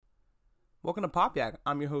Welcome to Pop Yak.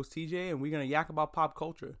 I'm your host TJ, and we're going to yak about pop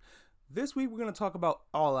culture. This week, we're going to talk about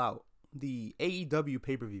All Out, the AEW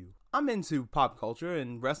pay-per-view. I'm into pop culture,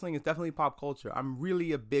 and wrestling is definitely pop culture. I'm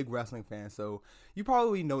really a big wrestling fan, so you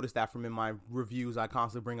probably noticed that from in my reviews. I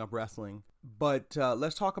constantly bring up wrestling. But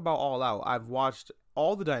let's talk about All Out. I've watched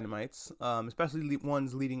all the Dynamites, especially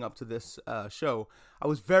ones leading up to this show. I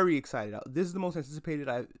was very excited. This is the most anticipated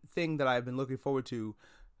thing that I've been looking forward to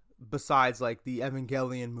besides like the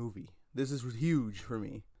Evangelion movie. This is huge for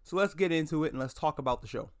me. So let's get into it and let's talk about the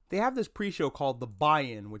show. They have this pre-show called The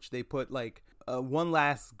Buy-In, which they put like one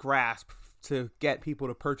last grasp to get people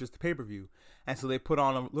to purchase the pay-per-view. And so they put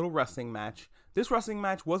on a little wrestling match. This wrestling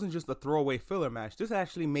match wasn't just a throwaway filler match. This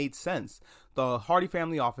actually made sense. The Hardy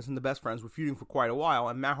family office and the Best Friends were feuding for quite a while.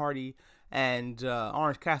 And Matt Hardy and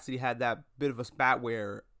Orange Cassidy had that bit of a spat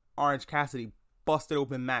where Orange Cassidy busted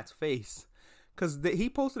open Matt's face. Because he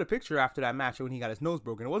posted a picture after that match when he got his nose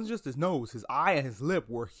broken. It wasn't just his nose. His eye and his lip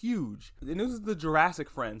were huge. And this is the Jurassic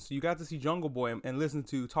Friends. So you got to see Jungle Boy and listen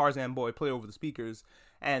to Tarzan Boy play over the speakers.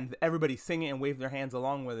 And everybody sing it and wave their hands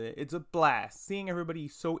along with it. It's a blast. Seeing everybody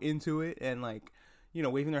so into it and like, you know,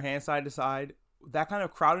 waving their hands side to side. That kind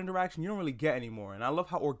of crowd interaction you don't really get anymore. And I love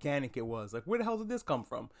how organic it was. Like, where the hell did this come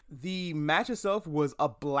from? The match itself was a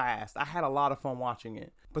blast. I had a lot of fun watching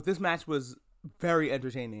it. But this match was very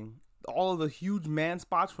entertaining. All of the huge man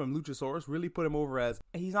spots from Luchasaurus really put him over as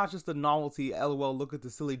he's not just a novelty, LOL, look at the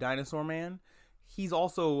silly dinosaur man. He's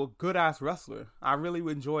also a good-ass wrestler. I really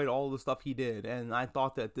enjoyed all the stuff he did, and I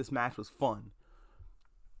thought that this match was fun.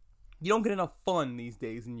 You don't get enough fun these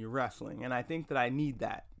days in your wrestling, and I think that I need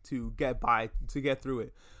that to get through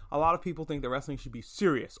it. A lot of people think that wrestling should be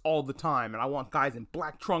serious all the time, and I want guys in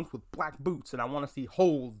black trunks with black boots, and I want to see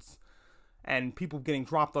holds and people getting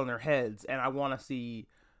dropped on their heads, and I want to see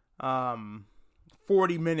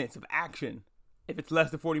 40 minutes of action. If it's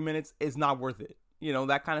less than 40 minutes, it's not worth it. You know,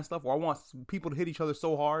 that kind of stuff. Or I want people to hit each other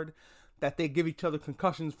so hard that they give each other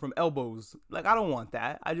concussions from elbows. Like, I don't want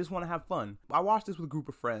that. I just want to have fun. I watched this with a group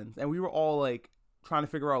of friends, and we were all like trying to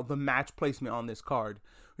figure out the match placement on this card.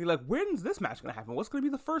 We're like, when's this match going to happen? What's going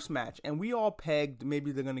to be the first match? And we all pegged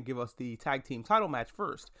maybe they're going to give us the tag team title match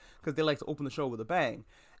first because they like to open the show with a bang.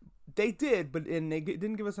 They did, but they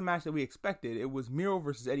didn't give us a match that we expected. It was Miro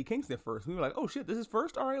versus Eddie Kingston first. We were like, oh shit, this is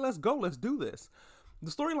first? All right, let's go. Let's do this. The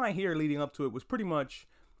storyline here leading up to it was pretty much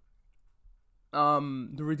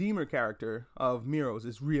the Redeemer character of Miro's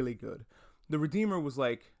is really good. The Redeemer was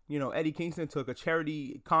like, you know, Eddie Kingston took a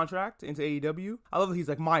charity contract into AEW. I love that he's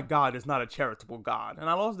like, my God is not a charitable God. And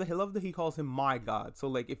I love that he calls him my God. So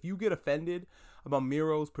like, if you get offended about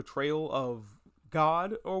Miro's portrayal of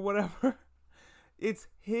God or whatever, it's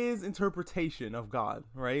his interpretation of God,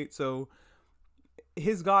 right? So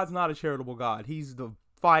his God's not a charitable God. He's the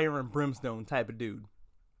fire and brimstone type of dude.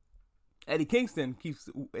 Eddie Kingston keeps,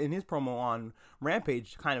 in his promo on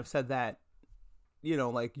Rampage, kind of said that, you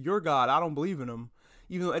know, like, your God, I don't believe in him.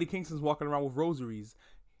 Even though Eddie Kingston's walking around with rosaries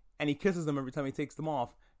and he kisses them every time he takes them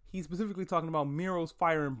off, he's specifically talking about Miro's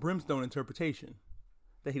fire and brimstone interpretation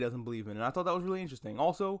that he doesn't believe in. And I thought that was really interesting.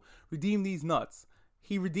 Also, redeem these nuts.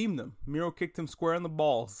 He redeemed them. Miro kicked him square in the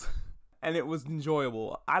balls. And it was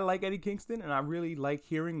enjoyable. I like Eddie Kingston, and I really like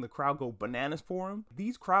hearing the crowd go bananas for him.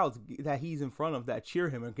 These crowds that he's in front of that cheer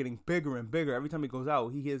him are getting bigger and bigger. Every time he goes out,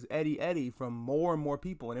 he hears Eddie, Eddie from more and more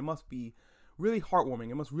people. And it must be really heartwarming.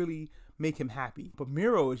 It must really make him happy. But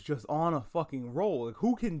Miro is just on a fucking roll. Like,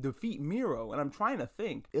 who can defeat Miro? And I'm trying to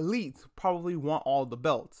think. Elite probably want all the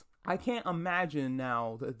belts. I can't imagine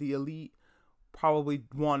now that the Elite probably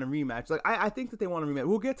want a rematch. Like, I think that they want a rematch.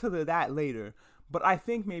 We'll get to that later. But I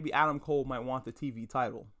think maybe Adam Cole might want the TV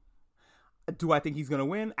title. Do I think he's going to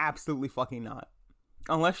win? Absolutely fucking not.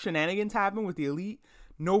 Unless shenanigans happen with the Elite,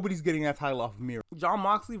 nobody's getting that title off of Miro. Jon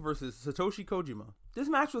Moxley versus Satoshi Kojima. This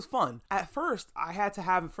match was fun. At first, I had to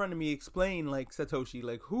have in front of me explain, like, Satoshi,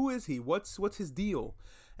 like, who is he? What's his deal?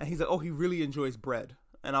 And he's like, oh, he really enjoys bread.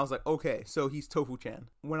 And I was like, okay, so he's Tofu-chan.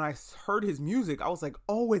 When I heard his music, I was like,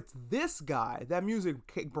 oh, it's this guy. That music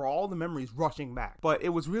brought all the memories rushing back. But it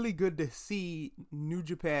was really good to see New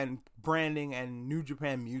Japan branding and New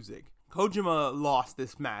Japan music. Kojima lost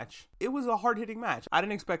this match. It was a hard-hitting match. I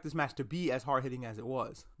didn't expect this match to be as hard-hitting as it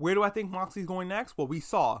was. Where do I think Moxley's going next? Well, we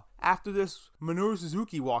saw. After this, Minoru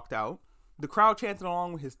Suzuki walked out. The crowd chanted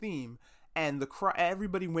along with his theme, and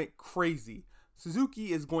everybody went crazy.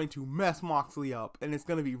 Suzuki is going to mess Moxley up, and it's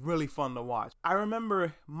going to be really fun to watch. I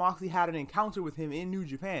remember Moxley had an encounter with him in New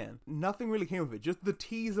Japan. Nothing really came of it, just the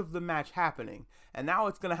tease of the match happening. And now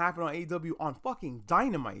it's going to happen on AEW on fucking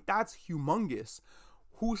Dynamite. That's humongous.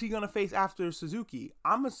 Who's he gonna face after Suzuki?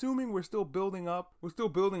 I'm assuming we're still building up. We're still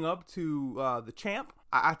building up to the champ.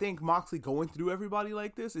 I think Moxley going through everybody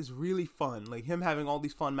like this is really fun. Like him having all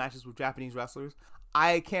these fun matches with Japanese wrestlers.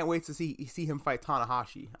 I can't wait to see him fight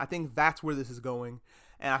Tanahashi. I think that's where this is going,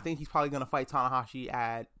 and I think he's probably gonna fight Tanahashi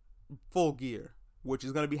at Full Gear, which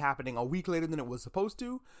is going to be happening a week later than it was supposed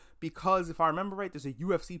to, because if I remember right, there's a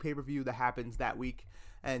UFC pay-per-view that happens that week,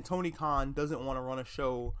 and Tony Khan doesn't want to run a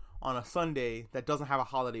show on a Sunday that doesn't have a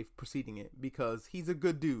holiday preceding it, because he's a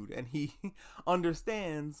good dude, and he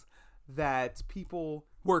understands that people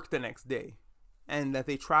work the next day, and that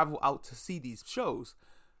they travel out to see these shows,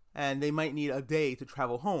 and they might need a day to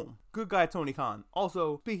travel home. Good guy, Tony Khan.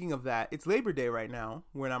 Also, speaking of that, it's Labor Day right now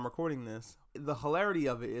when I'm recording this. The hilarity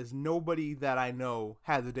of it is nobody that I know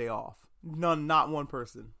has a day off. None, not one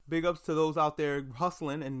person. Big ups to those out there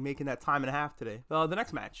hustling and making that time and a half today. The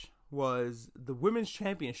next match was the Women's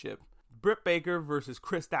Championship. Britt Baker versus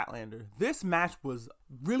Chris Statlander. This match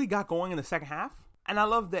really got going in the second half. And I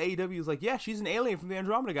love the AEW is like, yeah, she's an alien from the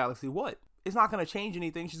Andromeda Galaxy. What? It's not going to change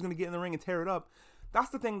anything. She's going to get in the ring and tear it up. That's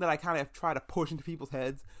the thing that I kind of try to push into people's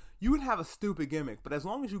heads. You would have a stupid gimmick, but as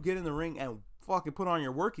long as you get in the ring and fucking put on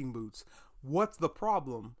your working boots, what's the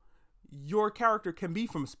problem? Your character can be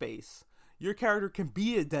from space. Your character can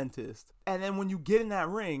be a dentist. And then when you get in that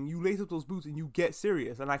ring, you lace up those boots and you get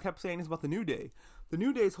serious. And I kept saying this about the New Day. The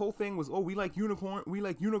New Day's whole thing was, we like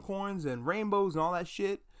unicorns and rainbows and all that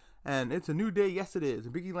shit. And it's a new day. Yes, it is.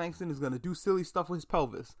 And Biggie Langston is going to do silly stuff with his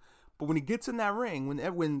pelvis. But when he gets in that ring,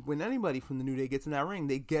 when anybody from the New Day gets in that ring,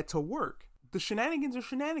 they get to work. The shenanigans are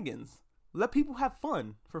shenanigans. Let people have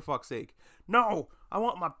fun, for fuck's sake. No, I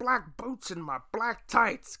want my black boots and my black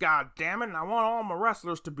tights, god damn it. And I want all my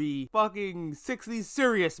wrestlers to be fucking 60s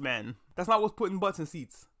serious men. That's not what's putting butts in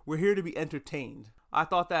seats. We're here to be entertained. I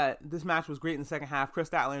thought that this match was great in the second half. Chris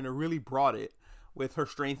Statlander really brought it with her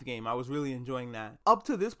strength game. I was really enjoying that. Up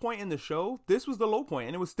to this point in the show, this was the low point,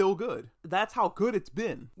 and it was still good. That's how good it's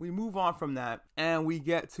been. We move on from that, and we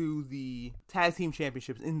get to the tag team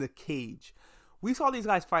championships in the cage. We saw these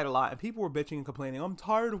guys fight a lot, and people were bitching and complaining, I'm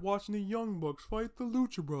tired of watching the Young Bucks fight the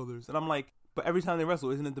Lucha Brothers. And I'm like, but every time they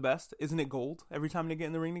wrestle, isn't it the best? Isn't it gold every time they get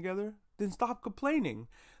in the ring together? Then stop complaining.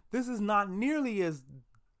 This is not nearly as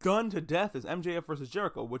done to death as MJF versus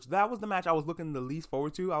Jericho, which that was the match I was looking the least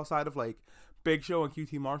forward to outside of like Big Show and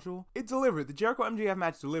QT Marshall. It delivered. The Jericho MJF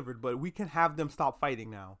match delivered, but we can have them stop fighting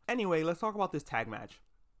now. Anyway, let's talk about this tag match.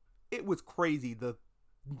 It was crazy. The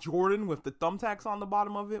Jordan with the thumbtacks on the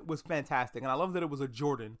bottom of it was fantastic, and I love that it was a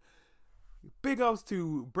Jordan. Big ups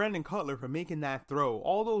to Brendan Cutler for making that throw.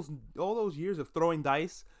 All those years of throwing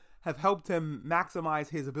dice have helped him maximize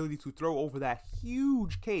his ability to throw over that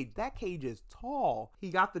huge cage. That cage is tall.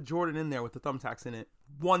 He got the Jordan in there with the thumbtacks in it.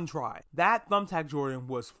 One try. That thumbtack Jordan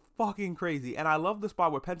was fucking crazy. And I love the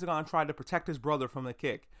spot where Pentagon tried to protect his brother from the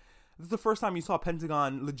kick. This is the first time you saw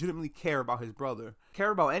Pentagon legitimately care about his brother.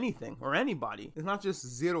 Care about anything or anybody. It's not just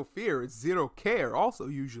zero fear, it's zero care also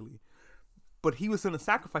usually. But he was going to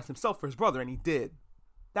sacrifice himself for his brother, and he did.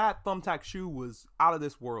 That thumbtack shoe was out of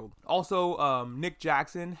this world. Also, Nick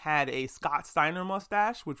Jackson had a Scott Steiner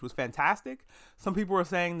mustache, which was fantastic. Some people were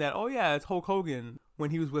saying that, oh yeah, it's Hulk Hogan when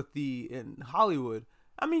he was in Hollywood.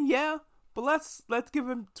 I mean, yeah, but let's give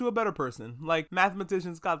him to a better person, like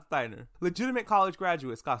mathematician Scott Steiner. Legitimate college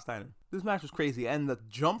graduate Scott Steiner. This match was crazy, and the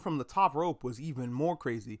jump from the top rope was even more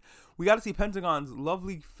crazy. We got to see Pentagon's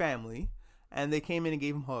lovely family, and they came in and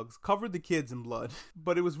gave him hugs, covered the kids in blood.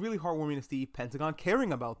 But it was really heartwarming to see Pentagon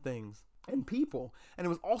caring about things and people. And it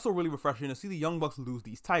was also really refreshing to see the Young Bucks lose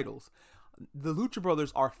these titles. The Lucha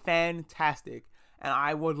Brothers are fantastic. And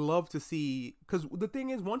I would love to see, because the thing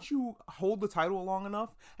is, once you hold the title long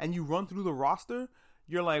enough and you run through the roster,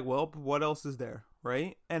 you're like, well, what else is there,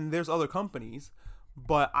 right? And there's other companies.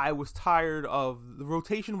 But I was tired of, the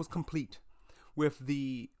rotation was complete with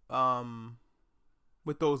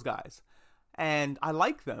with those guys. And I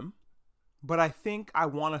like them, but I think I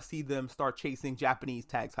want to see them start chasing Japanese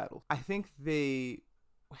tag titles. I think they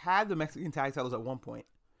had the Mexican tag titles at one point,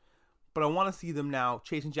 but I want to see them now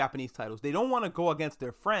chasing Japanese titles. They don't want to go against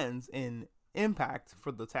their friends in Impact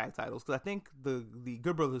for the tag titles, because I think the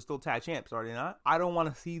Good Brothers are still tag champs, are they not? I don't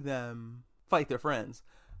want to see them fight their friends.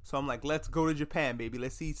 So I'm like, let's go to Japan, baby.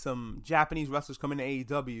 Let's see some Japanese wrestlers come into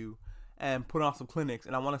AEW and put on some clinics,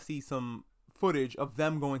 and I want to see some footage of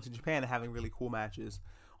them going to Japan and having really cool matches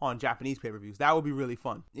on Japanese pay-per-views. That would be really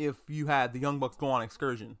fun if you had the Young Bucks go on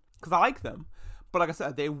excursion, because I like them, but like I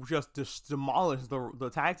said, they just demolished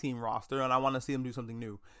the tag team roster, and I want to see them do something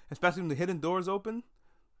new, especially when the hidden doors open.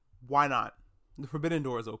 Why not? The forbidden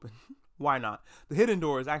door is open. Why not? The hidden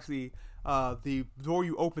door is actually the door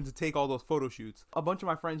you open to take all those photo shoots. A bunch of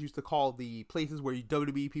my friends used to call the places where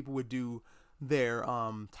WWE people would do their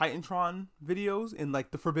Titantron videos in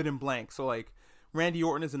like the forbidden blank. So like Randy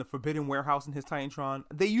Orton is in a forbidden warehouse in his Titantron.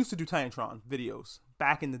 They used to do Titantron videos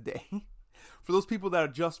back in the day. For those people that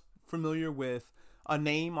are just familiar with a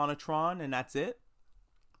name on a Tron and that's it,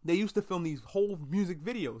 they used to film these whole music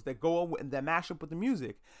videos that mash up with the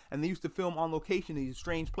music, and they used to film on location in these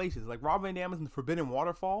strange places. Like Rob Van Dam is in the Forbidden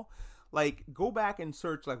Waterfall. Like, go back and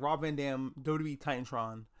search like Rob Van Dam WWE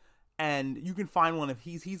Titantron, and you can find one of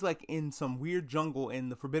he's like in some weird jungle in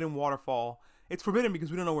the Forbidden Waterfall. It's forbidden because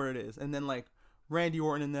we don't know where it is. And then like Randy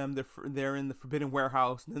Orton and them, they're in the Forbidden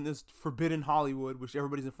Warehouse. And then there's Forbidden Hollywood, which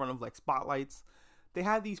everybody's in front of like spotlights. They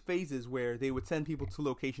had these phases where they would send people to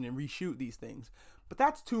location and reshoot these things. But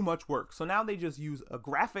that's too much work. So now they just use a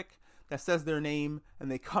graphic that says their name and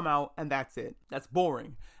they come out and that's it. That's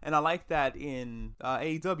boring. And I like that in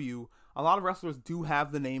AEW, a lot of wrestlers do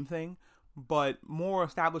have the name thing, but more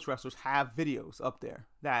established wrestlers have videos up there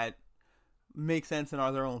that make sense and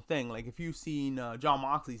are their own thing. Like if you've seen Jon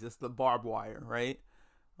Moxley's, it's the barbed wire, right?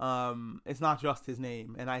 It's not just his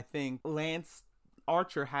name. And I think Lance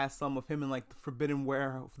Archer has some of him in like the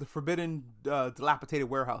forbidden dilapidated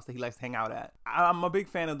warehouse that he likes to hang out at. I'm a big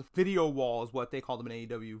fan of the video wall, is what they call them in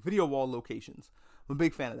AEW, video wall locations. I'm a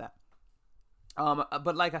big fan of that.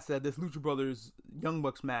 But like I said, this Lucha Brothers Young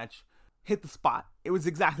Bucks match hit the spot. It was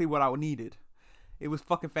exactly what I needed. It was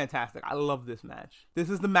fucking fantastic. I love this match.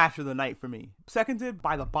 This is the match of the night for me. Seconded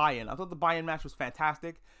by the buy-in. I thought the buy-in match was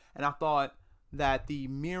fantastic, and I thought that the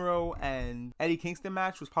Miro and Eddie Kingston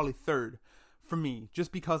match was probably third for me,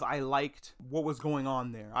 just because I liked what was going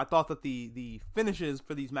on there. I thought that the finishes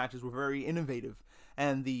for these matches were very innovative,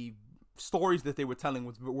 and the stories that they were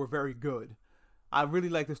telling were very good. I really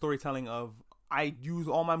like the storytelling of, I use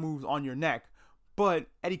all my moves on your neck, but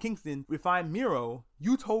Eddie Kingston, if I'm Miro,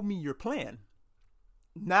 you told me your plan.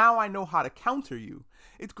 Now I know how to counter you.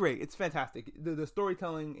 It's great. It's fantastic. The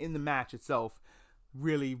storytelling in the match itself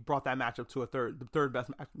really brought that match up to the third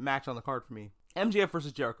best match on the card for me. MJF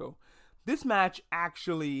versus Jericho. This match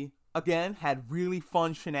actually, again, had really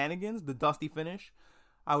fun shenanigans. The Dusty finish.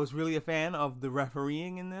 I was really a fan of the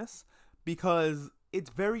refereeing in this because it's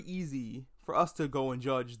very easy for us to go and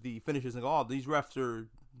judge the finishes and go, oh, these refs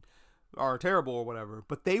are terrible or whatever.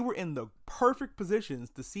 But they were in the perfect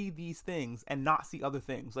positions to see these things and not see other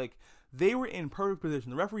things. Like, they were in perfect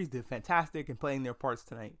position. The referees did fantastic in playing their parts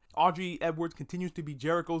tonight. Audrey Edwards continues to be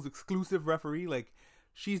Jericho's exclusive referee. Like,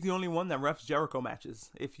 she's the only one that refs Jericho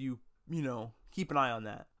matches, if you keep an eye on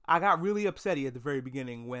that. I got really upsetty at the very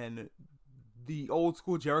beginning when the old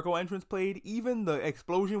school Jericho entrance played. Even the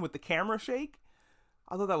explosion with the camera shake,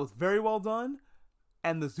 I thought that was very well done.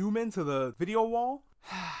 And the zoom into the video wall,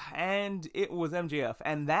 and it was MJF,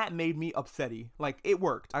 and that made me upsetty. Like, it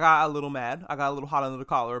worked. I got a little mad. I got a little hot under the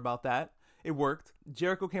collar about that. It worked.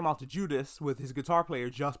 Jericho came out to Judas with his guitar player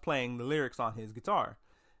just playing the lyrics on his guitar.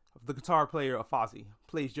 The guitar player of Fozzy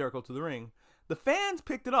plays Jericho to the ring. The fans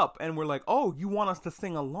picked it up and were like, oh, you want us to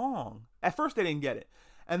sing along? At first, they didn't get it.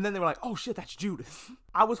 And then they were like, oh, shit, that's Judas.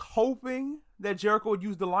 I was hoping that Jericho would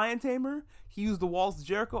use the Lion Tamer. He used the walls to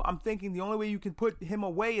Jericho. I'm thinking the only way you can put him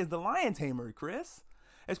away is the Lion Tamer, Chris.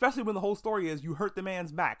 Especially when the whole story is you hurt the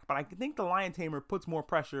man's back. But I think the Lion Tamer puts more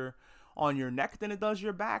pressure on your neck than it does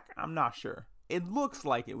your back. I'm not sure. It looks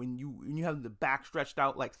like it when you have the back stretched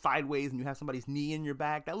out like sideways and you have somebody's knee in your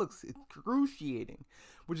back. That looks excruciating,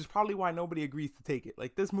 which is probably why nobody agrees to take it.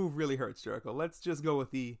 Like, this move really hurts Jericho. Let's just go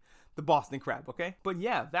with the Boston Crab, okay? But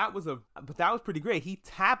yeah, that was pretty great. He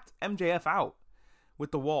tapped MJF out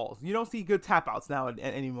with the walls. You don't see good tap outs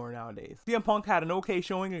anymore nowadays. CM Punk had an okay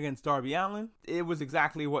showing against Darby Allin. It was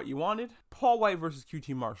exactly what you wanted. Paul White versus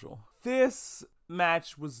QT Marshall. This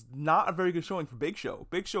match was not a very good showing for Big Show.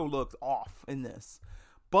 Big Show looked off in this,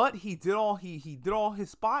 but he did all his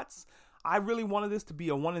spots. I really wanted this to be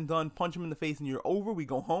a one and done, punch him in the face and you're over, we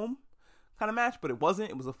go home kind of match, but it wasn't.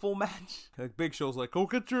 It was a full match. Like, Big Show's like, go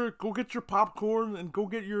get your popcorn and go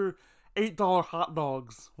get your $8 hot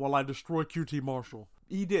dogs while I destroy QT Marshall.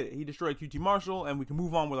 He did it. He destroyed QT Marshall, and we can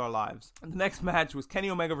move on with our lives. The next match was Kenny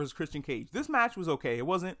Omega versus Christian Cage. This match was okay. It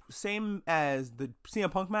wasn't same as the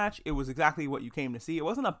CM Punk match. It was exactly what you came to see. It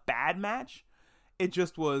wasn't a bad match. It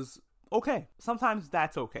just was okay. Sometimes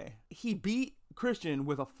that's okay. He beat Christian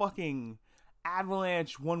with a fucking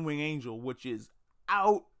avalanche one-wing angel, which is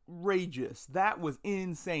outrageous. That was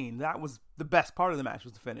insane. That was the best part of the match,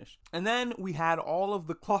 was the finish. And then we had all of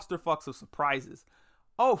the clusterfucks of surprises.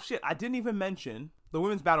 Oh shit, I didn't even mention the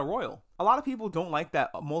women's battle royal. A lot of people don't like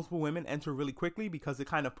that multiple women enter really quickly because it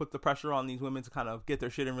kind of puts the pressure on these women to kind of get their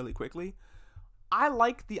shit in really quickly. I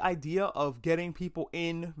like the idea of getting people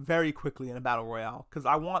in very quickly in a battle royale because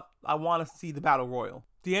I want to see the battle royal.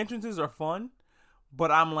 The entrances are fun,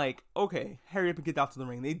 but I'm like, okay, hurry up and get out to the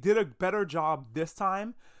ring. They did a better job this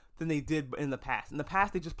time than they did in the past. In the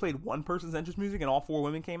past, they just played one person's entrance music and all 4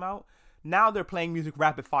 women came out. Now they're playing music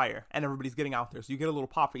rapid fire and everybody's getting out there, so you get a little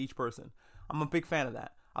pop for each person. I'm a big fan of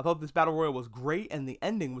that. I thought this battle royal was great, and the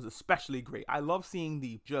ending was especially great. I love seeing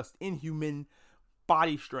the just inhuman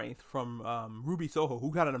body strength from Ruby Soho,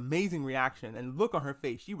 who got an amazing reaction, and look on her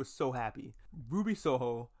face, she was so happy. Ruby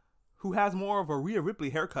Soho, who has more of a Rhea Ripley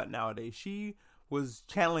haircut nowadays, she was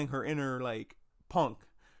channeling her inner like Punk.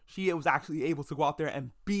 She was actually able to go out there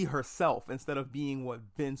and be herself instead of being what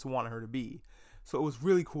Vince wanted her to be. So it was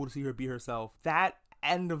really cool to see her be herself. That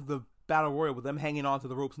end of the battle royal with them hanging onto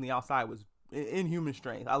the ropes on the outside was inhuman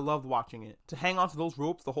strength. I loved watching it. To hang onto those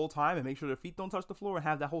ropes the whole time and make sure their feet don't touch the floor and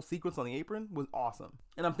have that whole sequence on the apron was awesome.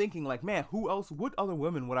 And I'm thinking like, man, what other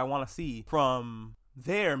women would I want to see from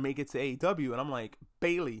there make it to AEW? And I'm like,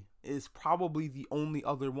 Bayley is probably the only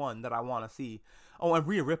other one that I want to see. Oh, and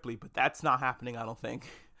Rhea Ripley, but that's not happening, I don't think.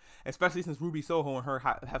 Especially since Ruby Soho and her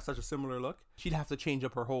have such a similar look. She'd have to change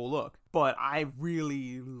up her whole look. But I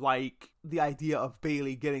really like the idea of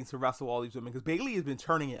Bayley getting to wrestle all these women, because Bayley has been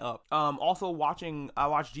turning it up. Also I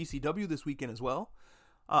watched GCW this weekend as well.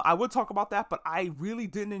 I would talk about that, but I really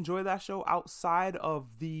didn't enjoy that show outside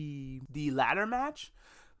of the ladder match.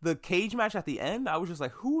 The cage match at the end, I was just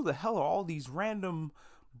like, who the hell are all these random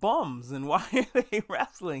bums and why are they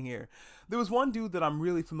wrestling here? There was one dude that I'm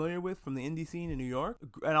really familiar with from the indie scene in New York,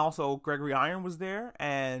 and also Gregory Iron was there,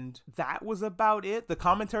 and that was about it. The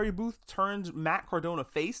commentary booth turned Matt Cardona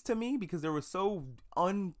face to me because they were so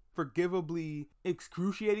unforgivably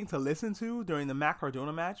excruciating to listen to during the Matt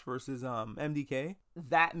Cardona match versus MDK.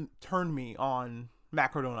 That turned me on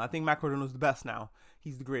Matt Cardona. I think Matt Cardona's the best now.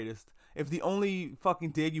 He's the greatest. If the only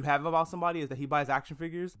fucking dig you have about somebody is that he buys action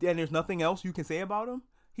figures and there's nothing else you can say about him,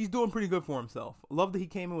 he's doing pretty good for himself. Love that he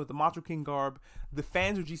came in with the Macho King garb. The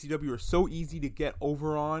fans of GCW are so easy to get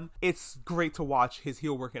over on. It's great to watch his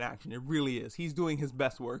heel work in action. It really is. He's doing his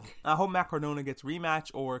best work. I hope Matt Cardona gets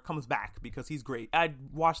rematch or comes back because he's great. I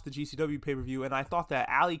watched the GCW pay-per-view and I thought that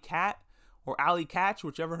Alley Cat or Alley Catch,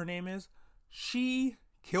 whichever her name is, she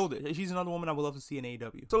killed it. She's another woman I would love to see in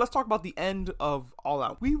AEW. So let's talk about the end of All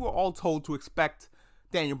Out. We were all told to expect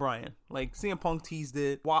Daniel Bryan. Like, CM Punk teased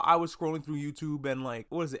it while I was scrolling through YouTube, and like,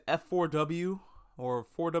 what is it, F4W or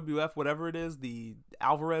 4WF, whatever it is, the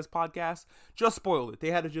Alvarez podcast, just spoiled it.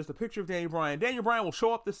 They had just a picture of Daniel Bryan. Daniel Bryan will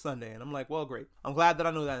show up this Sunday, and I'm like, well, great. I'm glad that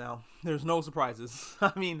I know that now. There's no surprises.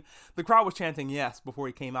 I mean, the crowd was chanting yes before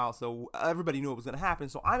he came out, so everybody knew it was going to happen.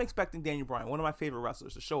 So I'm expecting Daniel Bryan, one of my favorite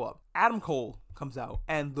wrestlers, to show up. Adam Cole comes out,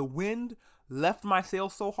 and the wind left my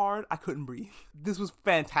sails so hard I couldn't breathe. This was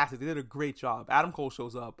fantastic. They did a great job. Adam Cole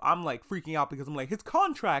shows up. I'm like freaking out because I'm like, his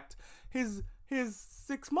contract, his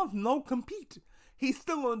 6-month no compete, he's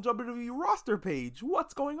still on the WWE roster page.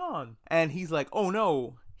 What's going on? And he's like, oh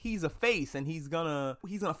no, he's a face and he's gonna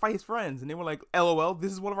fight his friends. And they were like, LOL,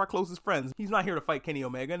 this is one of our closest friends. He's not here to fight Kenny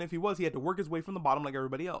Omega, and if he was, he had to work his way from the bottom like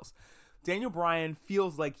everybody else. Daniel Bryan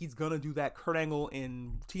feels like he's gonna do that Kurt Angle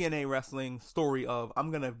in TNA wrestling story of,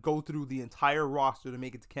 I'm gonna go through the entire roster to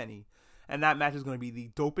make it to Kenny, and that match is gonna be the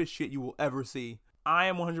dopest shit you will ever see. I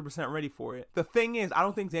am 100% ready for it. The thing is, I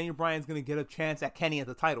don't think Daniel Bryan's gonna get a chance at Kenny at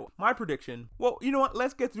the title. My prediction, well, you know what,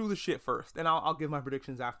 let's get through the shit first, and I'll give my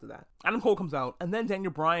predictions after that. Adam Cole comes out, and then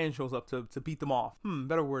Daniel Bryan shows up to beat them off.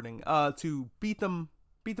 Better wording. To beat them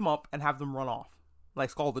up and have them run off. Like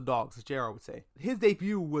Scald the Dogs, as JR would say. His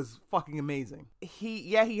debut was fucking amazing.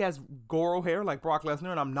 He has Goro hair like Brock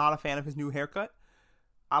Lesnar, and I'm not a fan of his new haircut.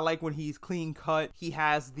 I like when he's clean cut. He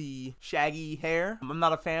has the shaggy hair. I'm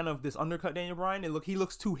not a fan of this undercut Daniel Bryan. He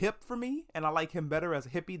looks too hip for me, and I like him better as a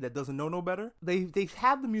hippie that doesn't know no better. They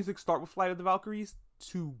had the music start with Flight of the Valkyries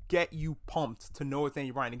to get you pumped to know it's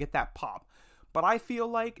Daniel Bryan and get that pop. But I feel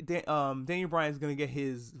like Daniel Bryan is going to get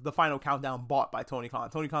the final countdown bought by Tony Khan.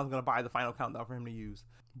 Tony Khan's going to buy the final countdown for him to use.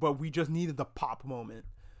 But we just needed the pop moment.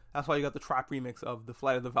 That's why you got the trap remix of the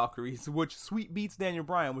Flight of the Valkyries, which Sweet Beats Daniel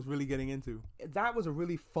Bryan was really getting into. That was a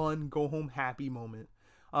really fun, go home happy moment.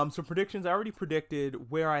 So predictions, I already predicted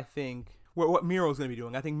what Miro's going to be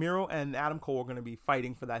doing. I think Miro and Adam Cole are going to be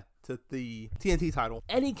fighting for the TNT title.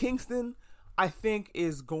 Eddie Kingston, I think,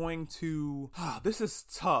 is going to... this is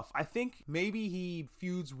tough. I think maybe he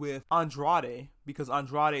feuds with Andrade because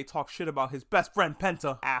Andrade talks shit about his best friend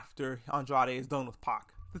Penta after Andrade is done with Pac.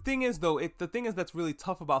 The thing is, though, that's really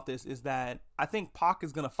tough about this is that I think Pac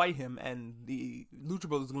is going to fight him, and the Lucha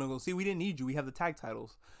Brothers are going to go, see, we didn't need you. We have the tag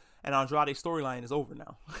titles. And Andrade's storyline is over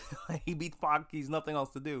now. He beats Pac. He's nothing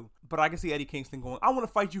else to do. But I can see Eddie Kingston going, I want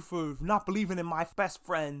to fight you for not believing in my best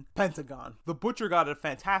friend, Pentagon. The Butcher got a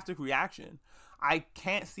fantastic reaction. I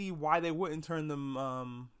can't see why they wouldn't turn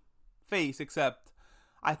them face, except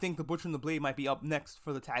I think the Butcher and the Blade might be up next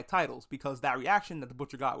for the tag titles, because that reaction that the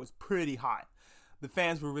Butcher got was pretty hot. The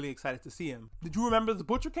fans were really excited to see him. Did you remember the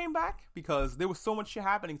Butcher came back? Because there was so much shit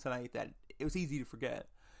happening tonight that it was easy to forget.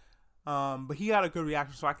 But he had a good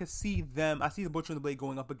reaction, so I could see them. I see the Butcher and the Blade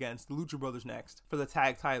going up against the Lucha Brothers next for the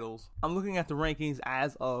tag titles. I'm looking at the rankings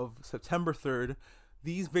as of September 3rd.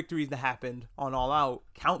 These victories that happened on All Out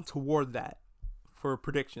count toward that for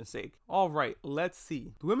prediction's sake. All right, let's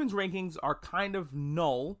see. The women's rankings are kind of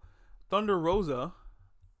null. Thunder Rosa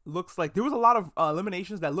looks like there was a lot of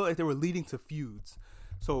eliminations that looked like they were leading to feuds.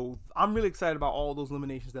 So I'm really excited about all those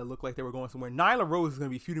eliminations that look like they were going somewhere. Nyla Rose is going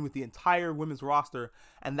to be feuding with the entire women's roster,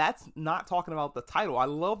 and that's not talking about the title. I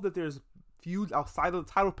love that there's feuds outside of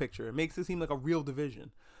the title picture. It makes it seem like a real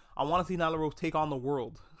division. I want to see Nyla Rose take on the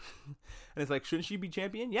world. And it's like, shouldn't she be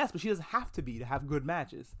champion? Yes, but she doesn't have to be to have good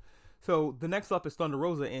matches. So the next up is Thunder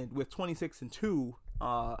Rosa, and with 26-2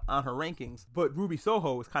 on her rankings. But Ruby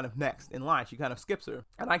Soho is kind of next in line. She kind of skips her.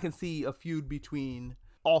 And I can see a feud between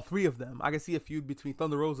all three of them. I can see a feud between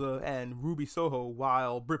Thunder Rosa and Ruby Soho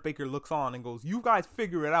while Britt Baker looks on and goes, you guys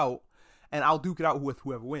figure it out, and I'll duke it out with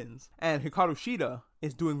whoever wins. And Hikaru Shida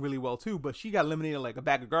is doing really well too, but she got eliminated like a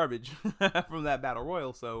bag of garbage from that Battle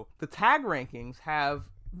Royal. So the tag rankings have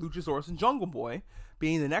Luchasaurus and Jungle Boy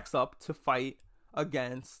being the next up to fight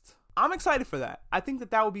against... I'm excited for that. I think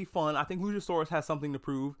that would be fun. I think Luchasaurus has something to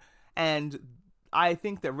prove. And I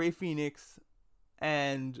think that Rey Fenix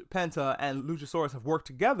and Penta and Luchasaurus have worked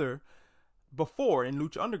together before in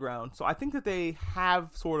Lucha Underground. So I think that they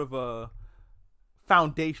have sort of a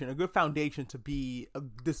foundation, a good foundation to be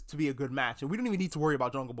a good match. And we don't even need to worry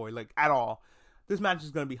about Jungle Boy, like, at all. This match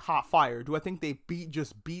is going to be hot fire. Do I think they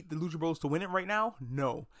just beat the Lucha Bros to win it right now?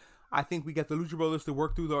 No. I think we get the Lucha Brothers to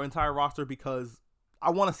work through their entire roster because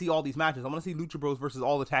I want to see all these matches. I want to see Lucha Bros versus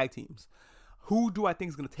all the tag teams. Who do I think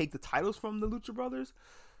is going to take the titles from the Lucha Brothers?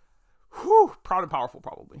 Proud and Powerful,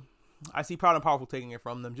 probably. I see Proud and Powerful taking it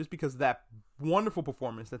from them just because of that wonderful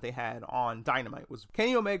performance that they had on Dynamite. Was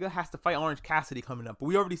Kenny Omega has to fight Orange Cassidy coming up, but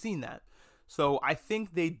we already seen that. So I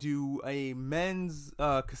think they do a men's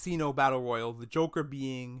casino battle royal, the Joker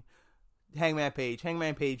being Hangman Page.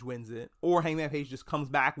 Hangman Page wins it, or Hangman Page just comes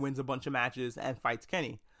back, wins a bunch of matches, and fights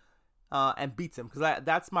Kenny. And beats him, because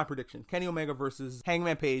that's my prediction. Kenny Omega versus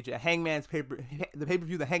Hangman Page at Hangman's the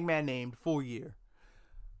pay-per-view that Hangman named Full Year.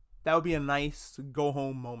 That would be a nice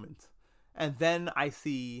go-home moment. And then I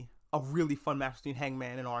see a really fun match between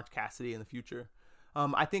Hangman and Orange Cassidy in the future.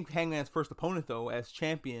 I think Hangman's first opponent, though, as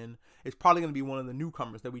champion, is probably going to be one of the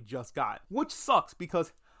newcomers that we just got. Which sucks,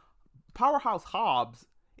 because Powerhouse Hobbs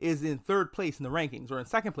is in third place in the rankings, or in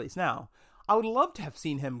second place now. I would love to have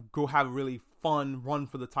seen him go have a really fun run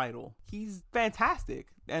for the title. He's fantastic,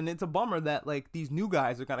 and it's a bummer that like these new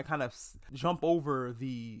guys are gonna kind of jump over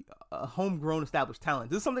the homegrown established talent.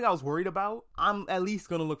 This is something I was worried about. I'm at least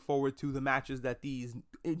gonna look forward to the matches that these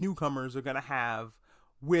newcomers are gonna have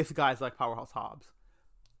with guys like Powerhouse Hobbs.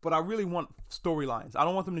 But I really want storylines. I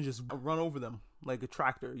don't want them to just run over them like a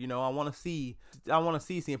tractor. You know, I want to see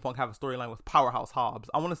CM Punk have a storyline with Powerhouse Hobbs.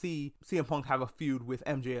 I want to see CM Punk have a feud with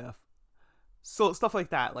MJF. So stuff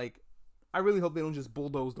like that, like, I really hope they don't just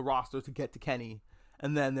bulldoze the roster to get to Kenny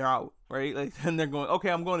and then they're out, right? Like, then they're going, okay,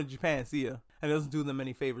 I'm going to Japan, see ya. And it doesn't do them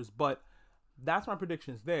any favors, but that's my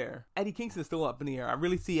predictions there. Eddie Kingston's still up in the air. I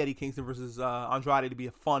really see Eddie Kingston versus Andrade to be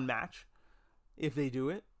a fun match if they do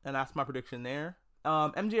it, and that's my prediction there.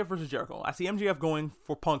 MJF versus Jericho. I see MJF going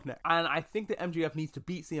for Punk next. And I think that MJF needs to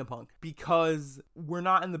beat CM Punk because we're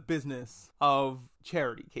not in the business of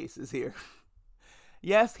charity cases here.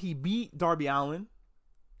 Yes, he beat Darby Allin,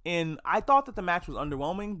 and I thought that the match was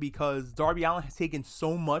underwhelming because Darby Allin has taken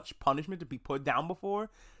so much punishment to be put down before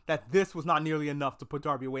that this was not nearly enough to put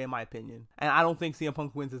Darby away, in my opinion. And I don't think CM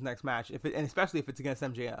Punk wins his next match, and especially if it's against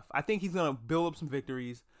MJF. I think he's going to build up some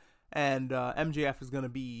victories, and MJF is going to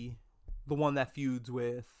be the one that feuds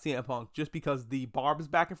with CM Punk just because the barbs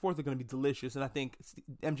back and forth are going to be delicious, and I think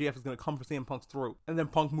MJF is going to come for CM Punk's throat, and then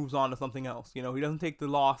Punk moves on to something else. You know, he doesn't take the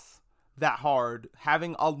loss that hard.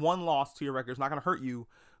 Having one loss to your record is not going to hurt you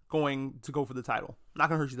going to go for the title. Not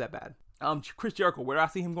going to hurt you that bad. Chris Jericho, where do I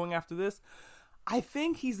see him going after this? I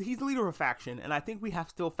think he's the leader of a faction, and I think we have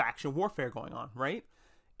still faction warfare going on, right?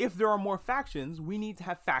 If there are more factions, we need to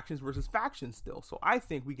have factions versus factions still. So I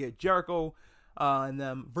think we get Jericho and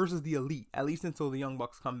them versus the Elite, at least until the Young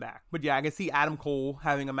Bucks come back. But yeah, I can see Adam Cole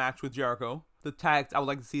having a match with Jericho. The tags, I would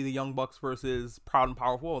like to see the Young Bucks versus Proud and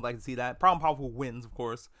Powerful. I would like to see that. Proud and Powerful wins, of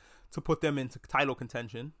course, to put them into title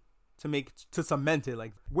contention, to cement it.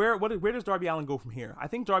 Like, where does Darby Allin go from here? I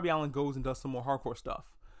think Darby Allin goes and does some more hardcore stuff.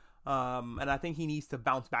 And I think he needs to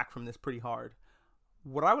bounce back from this pretty hard.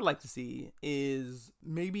 What I would like to see is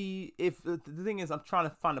maybe, if the thing is, I'm trying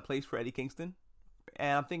to find a place for Eddie Kingston.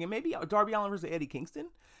 And I'm thinking maybe Darby Allin versus Eddie Kingston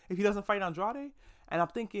if he doesn't fight Andrade. And I'm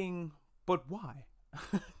thinking, but why?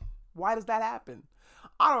 Why does that happen?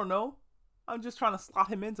 I don't know. I'm just trying to slot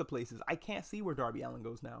him into places. I can't see where Darby Allin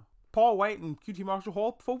goes now. Paul White and QT Marshall,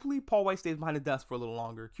 hopefully Paul White stays behind the desk for a little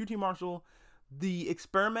longer. QT Marshall, the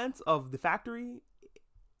experiment of the factory,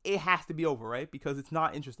 it has to be over, right? Because it's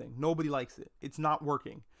not interesting. Nobody likes it. It's not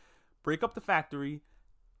working. Break up the factory.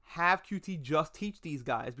 Have QT just teach these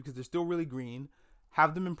guys because they're still really green.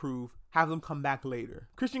 Have them improve. Have them come back later.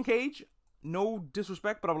 Christian Cage, no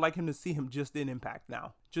disrespect, but I would like him to see him just in Impact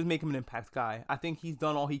now. Just make him an Impact guy. I think he's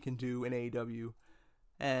done all he can do in AEW.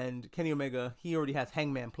 And Kenny Omega, he already has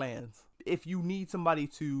Hangman plans. If you need somebody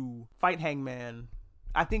to fight Hangman,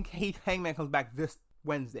 I think Hangman comes back this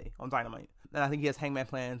Wednesday on Dynamite. And I think he has Hangman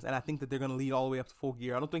plans, and I think that they're going to lead all the way up to Full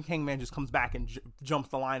Gear. I don't think Hangman just comes back and jumps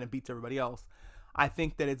the line and beats everybody else. I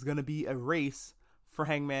think that it's going to be a race for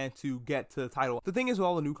Hangman to get to the title. The thing is with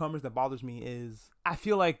all the newcomers that bothers me is I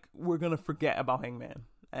feel like we're going to forget about Hangman.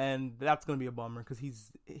 And that's going to be a bummer because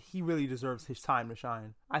he really deserves his time to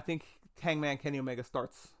shine. I think Hangman Kenny Omega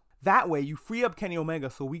starts. That way, you free up Kenny Omega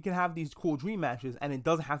so we can have these cool dream matches, and it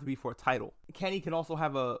doesn't have to be for a title. Kenny can also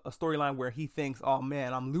have a storyline where he thinks, oh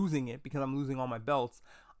man, I'm losing it because I'm losing all my belts.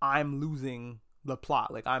 I'm losing the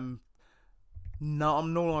plot. Like, I'm no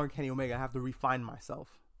longer Kenny Omega. I have to refine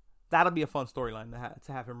myself. That'll be a fun storyline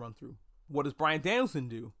to have him run through. What does Bryan Danielson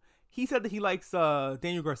do? He said that he likes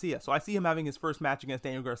Daniel Garcia. So I see him having his first match against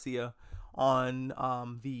Daniel Garcia on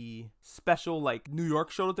the special like New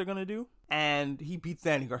York show that they're going to do. And he beats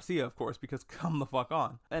Daniel Garcia, of course, because come the fuck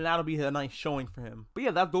on. And that'll be a nice showing for him. But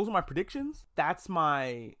yeah, those are my predictions. That's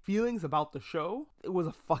my feelings about the show. It was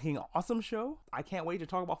a fucking awesome show. I can't wait to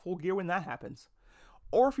talk about Full Gear when that happens.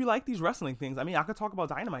 Or if you like these wrestling things, I mean, I could talk about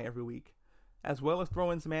Dynamite every week, as well as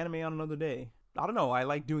throw in some anime on another day. I don't know. I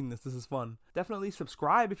like doing this. This is fun. Definitely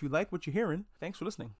subscribe if you like what you're hearing. Thanks for listening.